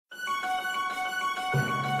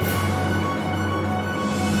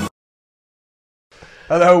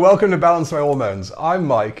Hello, welcome to Balance My Hormones. I'm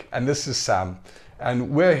Mike and this is Sam, and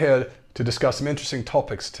we're here to discuss some interesting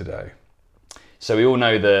topics today. So we all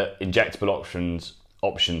know that injectable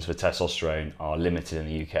options for testosterone are limited in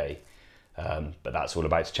the UK, but that's all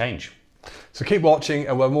about to change. So keep watching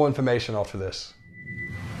and we'll have more information after this.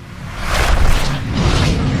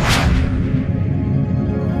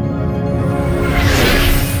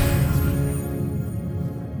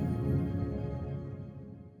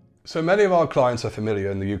 So many of our clients are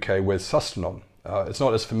familiar in the UK with Sustanon. It's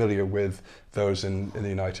not as familiar with those in the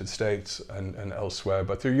United States and elsewhere,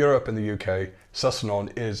 but through Europe and the UK,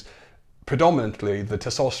 Sustanon is predominantly the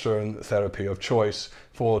testosterone therapy of choice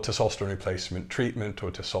for testosterone replacement treatment or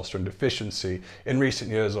testosterone deficiency. In recent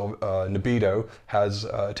years, libido has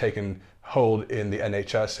taken hold in the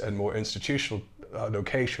NHS and more institutional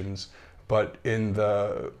locations, but in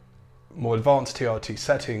the more advanced TRT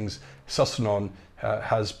settings, Sustanon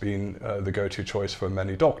has been the go-to choice for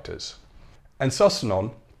many doctors. And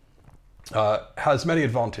Sustanon has many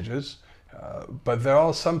advantages, but there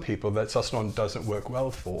are some people that Sustanon doesn't work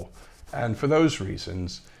well for. And for those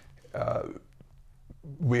reasons,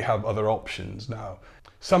 we have other options now.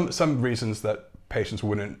 Some reasons that patients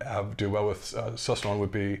wouldn't do well with Sustanon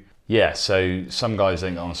would be... Yeah, so some guys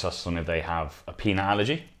don't get on Sustanon if they have a peanut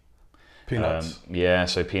allergy. Peanuts? Yeah,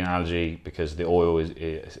 so peanut allergy because the oil is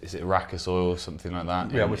it Arachis oil or something like that?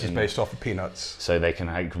 Yeah, which is based off of peanuts. So they can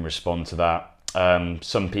respond to that.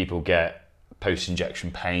 Some people get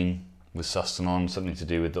post-injection pain with Sustanon, something to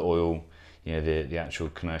do with the oil, you know, the actual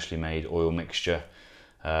commercially made oil mixture.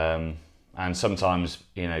 And sometimes,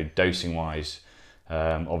 you know, dosing wise,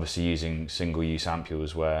 obviously using single-use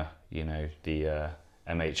ampules where, you know, the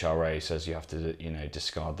MHRA says you have to, you know,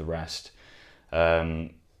 discard the rest.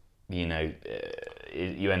 You know,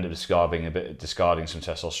 you end up discarding some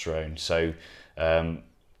testosterone. So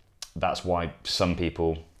that's why some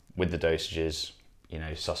people with the dosages, you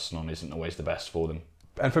know, Sustanon isn't always the best for them.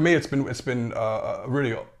 And for me, it's been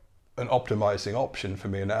really an optimizing option for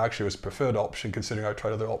me, and it actually was a preferred option considering I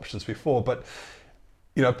tried other options before. But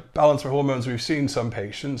you know, Balance My Hormones, we've seen some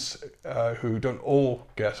patients who don't all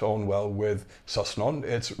get on well with Sustanon.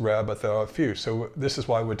 It's rare, but there are a few. So this is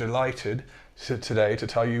why we're delighted today to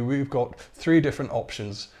tell you we've got 3 different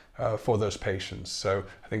options for those patients. So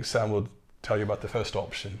I think Sam will tell you about the first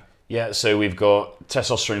option. Yeah, so we've got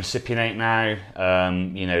Testosterone Cypionate now,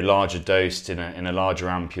 you know, larger dosed in a larger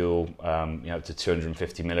ampule, you know, up to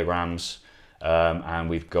 250 milligrams. And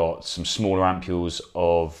we've got some smaller ampules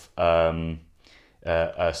of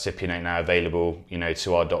Cypionate now available, you know,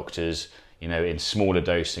 to our doctors, you know, in smaller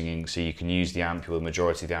dosing, so you can use the ampule, the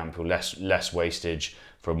majority of the ampule, less wastage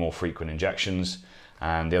for more frequent injections.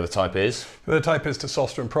 And the other type is? The other type is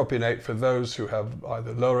Testosterone Priopionate for those who have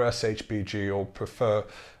either lower SHBG or prefer,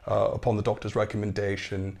 upon the doctor's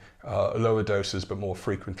recommendation, lower doses but more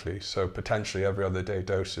frequently. So potentially every other day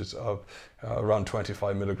doses of around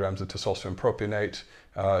 25 milligrams of Testosterone Priopionate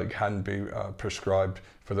can be prescribed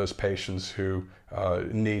for those patients who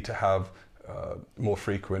need to have more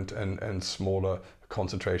frequent and smaller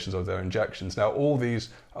concentrations of their injections. Now, all these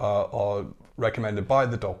are recommended by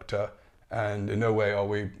the doctor, and in no way are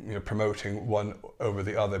we, you know, promoting one over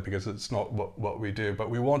the other, because it's not what we do. But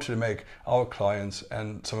we wanted to make our clients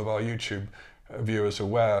and some of our YouTube viewers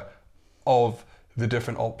aware of the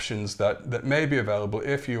different options that may be available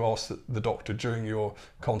if you ask the doctor during your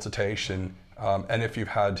consultation, and if you've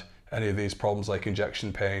had any of these problems like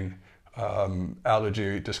injection pain,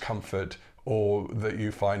 allergy, discomfort, or that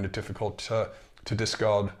you find it difficult to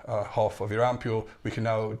discard half of your ampule, we can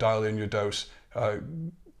now dial in your dose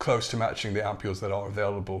close to matching the ampules that are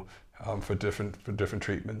available for different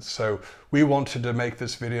treatments. So we wanted to make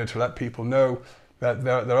this video to let people know that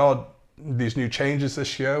there are these new changes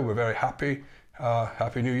this year. We're very happy.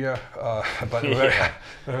 Happy New Year! But we're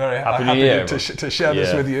very happy to share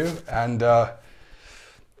this with you, and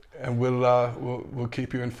we'll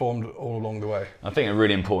keep you informed all along the way. I think a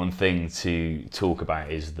really important thing to talk about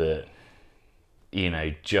is that, you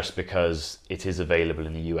know, just because it is available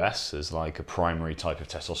in the US as like a primary type of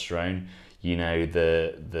testosterone, you know,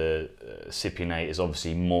 the Cypionate is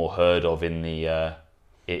obviously more heard of in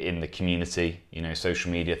the community, you know,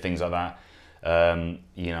 social media, things like that.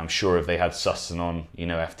 You know, I'm sure if they had Sustanon, you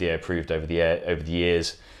know, FDA approved over the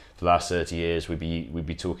years, for the last 30 years, we'd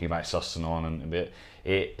be talking about Sustanon, and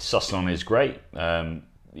Sustanon is great.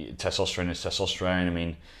 Testosterone is testosterone. I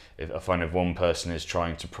mean, if I find if one person is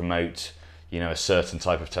trying to promote, you know, a certain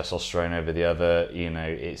type of testosterone over the other, you know,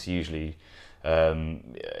 it's usually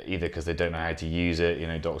either because they don't know how to use it, you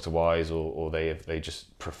know, doctor-wise, or they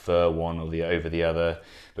just prefer one or over the other.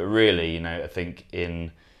 But really, you know, I think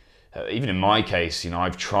in even in my case, you know,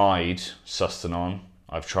 I've tried Sustanon,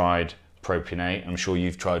 I've tried Propionate, I'm sure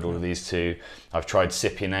you've tried all of these too. I've tried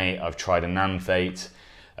Cypionate, I've tried Enanthate,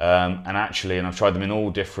 and I've tried them in all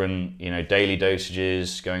different, you know, daily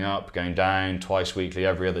dosages, going up, going down, twice weekly,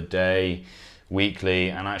 every other day, weekly,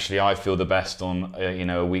 and actually I feel the best on, you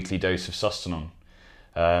know, a weekly dose of Sustanon.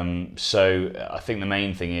 So I think the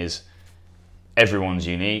main thing is everyone's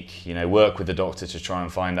unique, you know, work with the doctor to try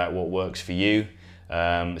and find out what works for you.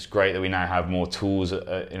 It's great that we now have more tools you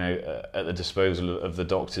know, at the disposal of the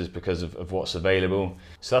doctors because of what's available.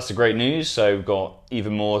 So that's the great news. So we've got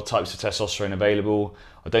even more types of testosterone available.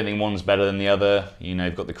 I don't think one's better than the other. You know,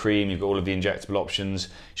 you've got the cream, you've got all of the injectable options.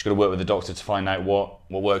 You've just got to work with the doctor to find out what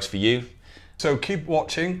works for you. So keep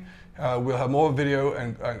watching. We'll have more video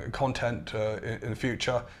and content in the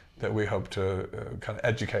future that we hope to kind of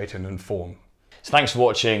educate and inform. So thanks for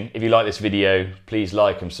watching. If you like this video, please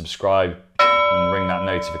like and subscribe and ring that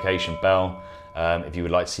notification bell if you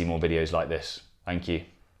would like to see more videos like this. Thank you.